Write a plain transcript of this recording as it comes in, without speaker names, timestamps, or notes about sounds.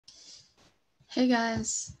Hey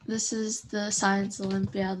guys, this is the Science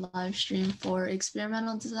Olympiad live stream for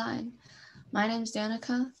experimental design. My name's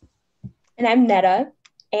Danica. And I'm Netta,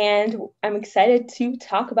 and I'm excited to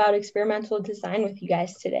talk about experimental design with you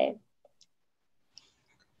guys today.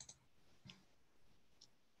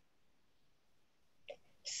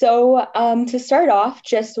 So, to start off,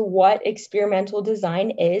 just what experimental design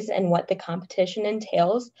is and what the competition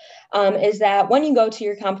entails is that when you go to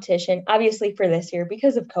your competition, obviously for this year,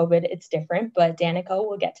 because of COVID, it's different, but Danica,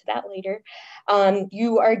 we'll get to that later.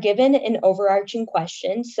 You are given an overarching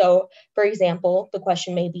question. So, for example, the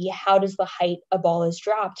question may be, how does the height a ball is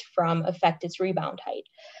dropped from affect its rebound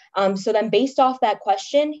height? So then based off that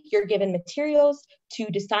question, you're given materials to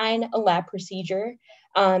design a lab procedure.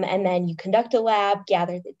 And then you conduct a lab,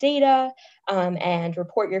 gather the data, and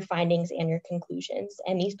report your findings and your conclusions.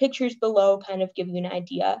 And these pictures below kind of give you an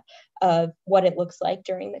idea of what it looks like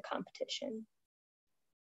during the competition.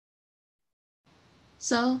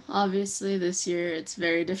 So obviously this year it's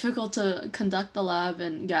very difficult to conduct the lab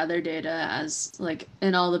and gather data as like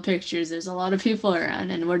in all the pictures there's a lot of people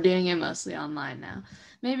around and we're doing it mostly online now.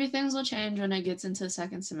 Maybe things will change when it gets into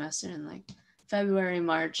second semester in like February,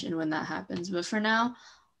 March and when that happens. But for now,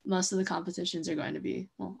 most of the competitions are going to be,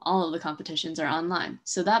 well, all of the competitions are online.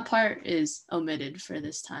 So that part is omitted for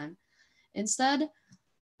this time. Instead,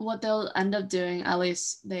 what they'll end up doing, at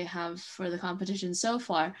least they have for the competition so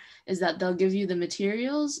far, is that they'll give you the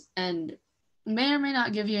materials and may or may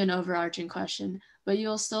not give you an overarching question, but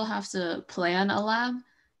you'll still have to plan a lab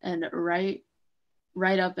and write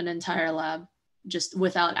up an entire lab just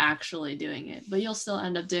without actually doing it. But you'll still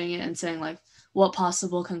end up doing it and saying like what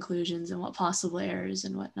possible conclusions and what possible errors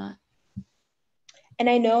and whatnot. And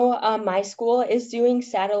I know my school is doing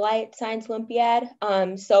satellite science Olympiad.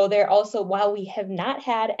 So there also, while we have not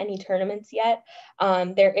had any tournaments yet,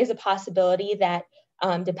 there is a possibility that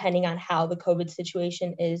depending on how the COVID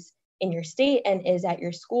situation is in your state and is at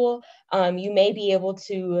your school, you may be able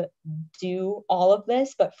to do all of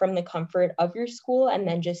this, but from the comfort of your school and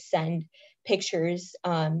then just send pictures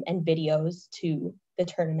and videos to the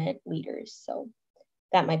tournament leaders. So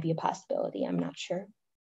that might be a possibility. I'm not sure.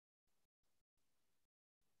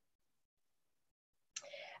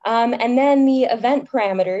 And then the event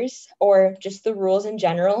parameters, or just the rules in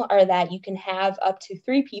general, are that you can have up to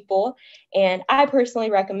 3 people. And I personally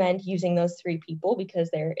recommend using those 3 people because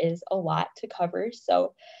there is a lot to cover.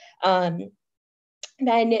 So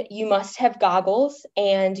then you must have goggles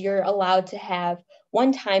and you're allowed to have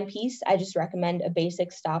 1 timepiece. I just recommend a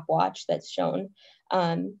basic stopwatch that's shown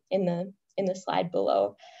in the slide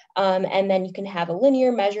below. And then you can have a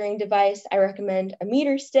linear measuring device. I recommend a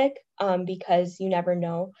meter stick because you never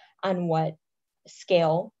know on what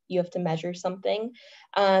scale you have to measure something.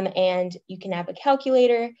 And you can have a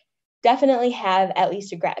calculator. Definitely have at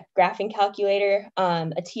least a graphing calculator.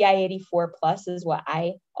 A TI-84 Plus is what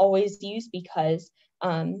I always use because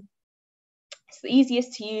it's the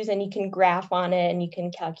easiest to use and you can graph on it and you can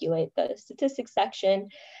calculate the statistics section.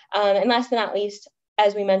 And last but not least,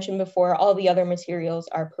 as we mentioned before, all the other materials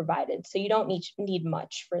are provided. So you don't need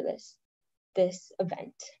much for this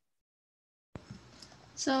event.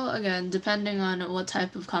 So again, depending on what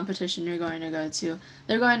type of competition you're going to go to,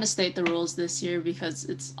 they're going to state the rules this year because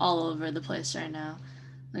it's all over the place right now.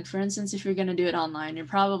 Like for instance, if you're going to do it online, you're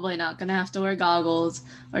probably not going to have to wear goggles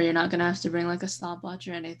or you're not going to have to bring like a stopwatch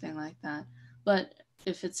or anything like that. But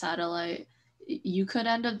if it's satellite, you could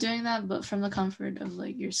end up doing that, but from the comfort of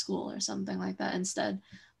like your school or something like that instead.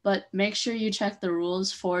 But make sure you check the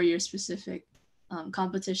rules for your specific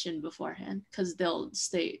competition beforehand because they'll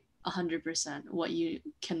state 100% what you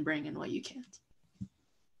can bring and what you can't.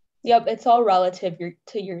 Yep, it's all relative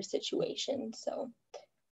to your situation. So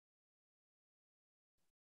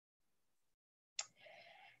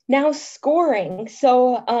now scoring.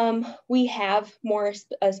 So we have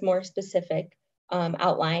a more specific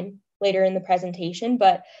outline later in the presentation,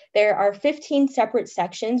 but there are 15 separate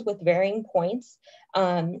sections with varying points.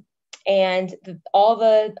 And all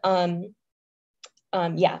the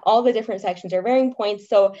different sections are varying points.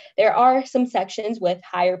 So there are some sections with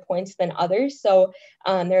higher points than others. So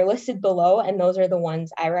they're listed below, and those are the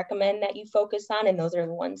ones I recommend that you focus on. And those are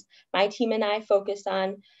the ones my team and I focus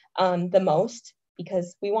on the most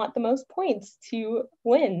because we want the most points to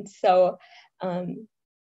win. So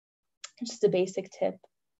just a basic tip.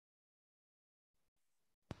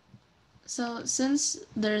 So since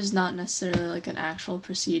there's not necessarily like an actual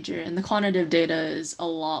procedure and the quantitative data is a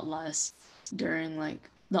lot less during like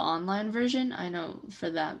the online version, I know for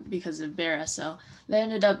that because of Bara, so they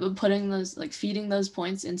ended up putting those like feeding those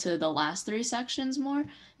points into the last 3 sections more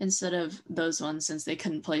instead of those ones since they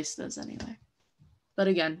couldn't place those anyway. But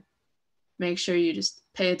again, make sure you just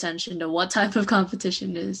pay attention to what type of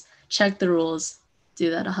competition it is, check the rules, do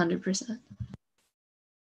that 100%.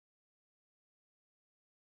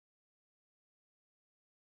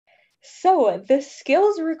 So the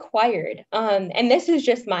skills required, and this is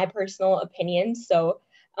just my personal opinion, so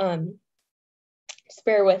just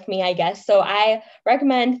bear with me, I guess. So I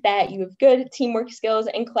recommend that you have good teamwork skills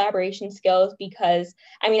and collaboration skills because,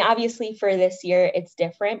 I mean, obviously for this year it's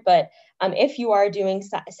different, but if you are doing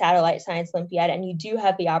Satellite Science Olympiad and you do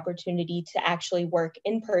have the opportunity to actually work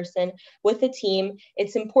in person with a team,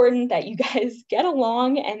 it's important that you guys get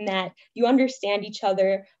along and that you understand each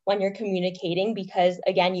other when you're communicating because,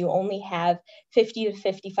 again, you only have 50 to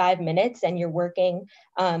 55 minutes and you're working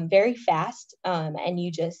very fast and you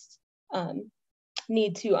just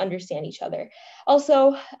need to understand each other.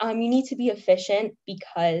 Also, you need to be efficient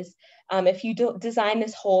because if you design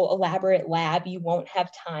this whole elaborate lab, you won't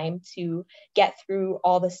have time to get through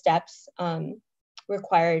all the steps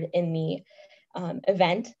required in the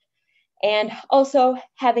event. And also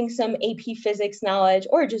having some AP physics knowledge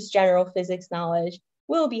or just general physics knowledge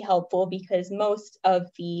will be helpful because most of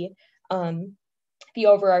the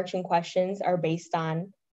overarching questions are based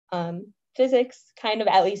on physics, kind of,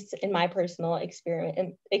 at least in my personal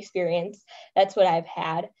experience. That's what I've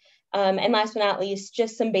had. And last but not least,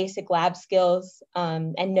 just some basic lab skills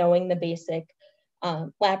and knowing the basic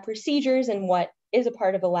lab procedures and what is a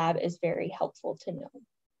part of a lab is very helpful to know.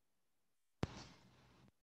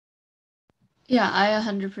 Yeah, I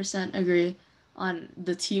 100% agree on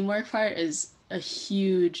the teamwork part is a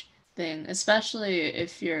huge thing, especially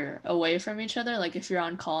if you're away from each other. Like if you're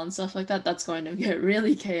on call and stuff like that, that's going to get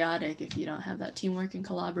really chaotic if you don't have that teamwork and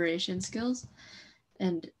collaboration skills.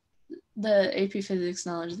 And the AP physics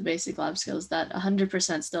knowledge, the basic lab skills, that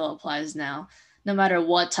 100% still applies now, no matter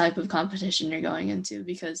what type of competition you're going into,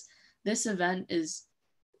 because this event is,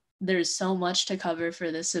 there's so much to cover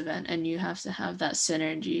for this event, and you have to have that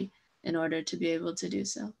synergy in order to be able to do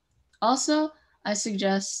so. Also, I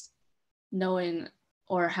suggest knowing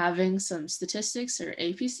or having some statistics or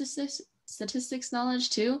AP statistics knowledge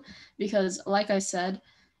too, because like I said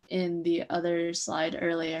in the other slide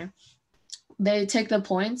earlier, they take the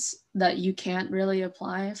points that you can't really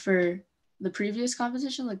apply for the previous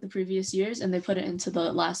competition, like the previous years, and they put it into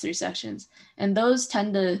the last three sections. And those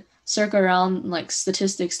tend to circle around like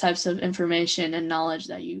statistics types of information and knowledge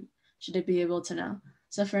that you should be able to know.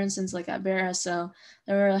 So for instance, like at Bear SO,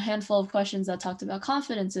 there were a handful of questions that talked about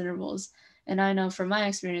confidence intervals. And I know from my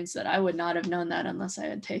experience that I would not have known that unless I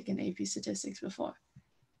had taken AP statistics before.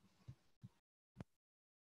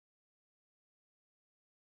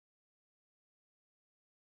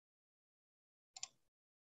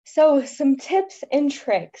 So some tips and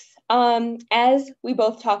tricks. As we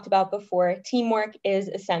both talked about before, teamwork is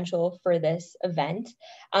essential for this event.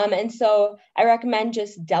 And so I recommend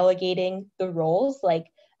just delegating the roles, like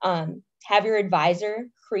have your advisor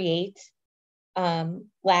create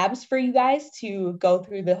labs for you guys to go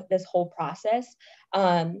through this whole process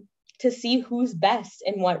to see who's best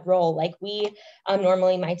in what role. Like we,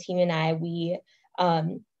 normally my team and I, we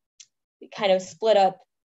kind of split up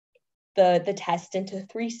the test into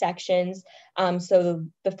three sections. So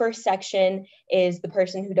the first section is the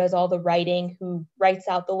person who does all the writing, who writes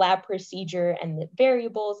out the lab procedure and the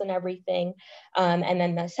variables and everything. And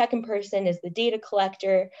then the second person is the data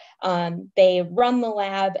collector. They run the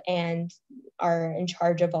lab and are in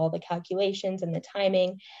charge of all the calculations and the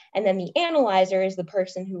timing. And then the analyzer is the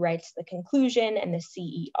person who writes the conclusion and the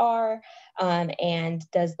CER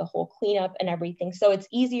and does the whole cleanup and everything. So it's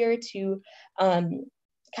easier to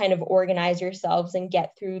kind of organize yourselves and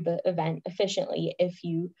get through the event efficiently if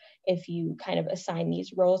you kind of assign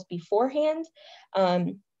these roles beforehand.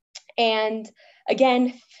 And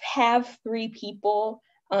again, have 3 people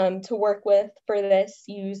to work with for this.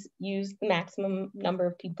 Use the maximum number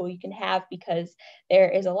of people you can have because there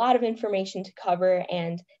is a lot of information to cover,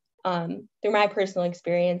 and through my personal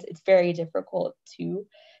experience, it's very difficult to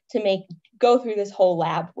go through this whole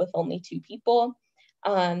lab with only 2 people.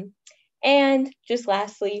 And just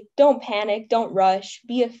lastly, don't panic, don't rush,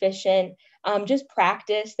 be efficient, just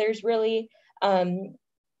practice. There's really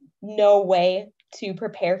no way to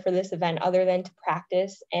prepare for this event other than to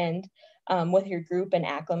practice and with your group and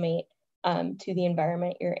acclimate to the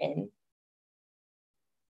environment you're in.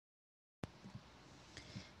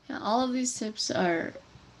 Yeah, all of these tips are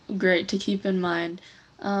great to keep in mind.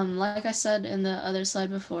 Like I said in the other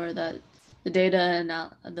slide before, that the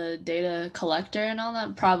data collector and all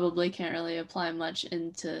that probably can't really apply much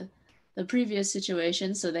into the previous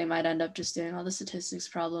situation, so they might end up just doing all the statistics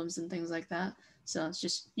problems and things like that. So it's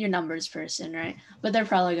just your numbers person, right? But they're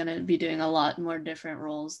probably going to be doing a lot more different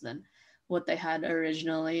roles than what they had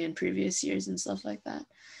originally in previous years and stuff like that.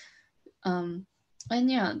 And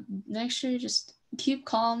yeah, next year just keep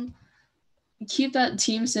calm, keep that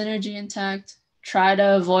team synergy intact. Try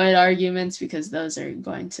to avoid arguments because those are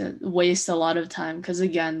going to waste a lot of time. Because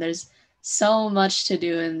again, there's so much to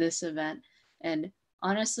do in this event. And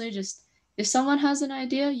honestly, just if someone has an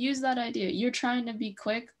idea, use that idea. You're trying to be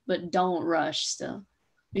quick, but don't rush still.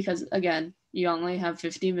 Because again, you only have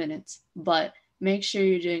 50 minutes, but make sure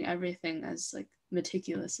you're doing everything as like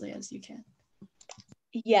meticulously as you can.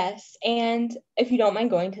 Yes, and if you don't mind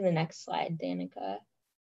going to the next slide, Danica.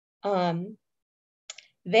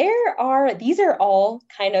 These are all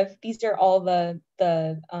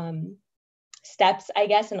the steps, I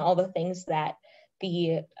guess, and all the things that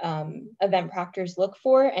the event proctors look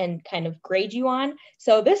for and kind of grade you on.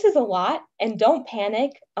 So this is a lot, and don't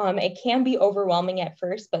panic. It can be overwhelming at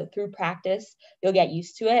first, but through practice, you'll get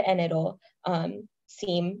used to it and it'll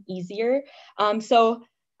seem easier. So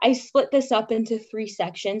I split this up into 3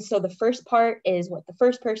 sections. So the first part is what the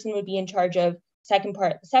first person would be in charge of, second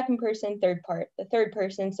part, the second person, third part, the third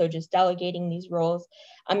person. So just delegating these roles.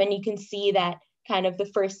 And you can see that kind of the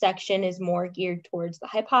first section is more geared towards the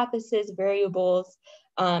hypothesis, variables,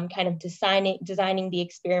 kind of designing the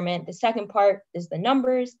experiment. The second part is the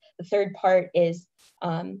numbers. The third part is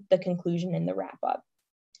the conclusion and the wrap up,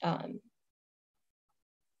 to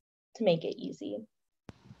make it easy.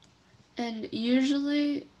 And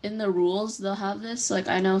usually in the rules, they'll have this, like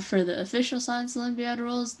I know for the official Science Olympiad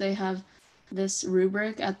rules, they have this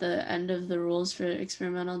rubric at the end of the rules for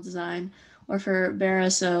experimental design. Or for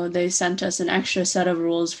Baraso, they sent us an extra set of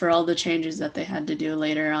rules for all the changes that they had to do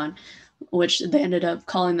later on, which they ended up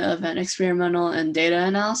calling the event experimental and data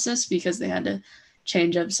analysis because they had to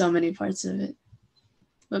change up so many parts of it.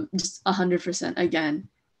 But just 100%, again,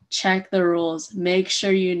 check the rules. Make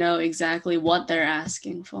sure you know exactly what they're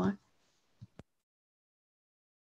asking for.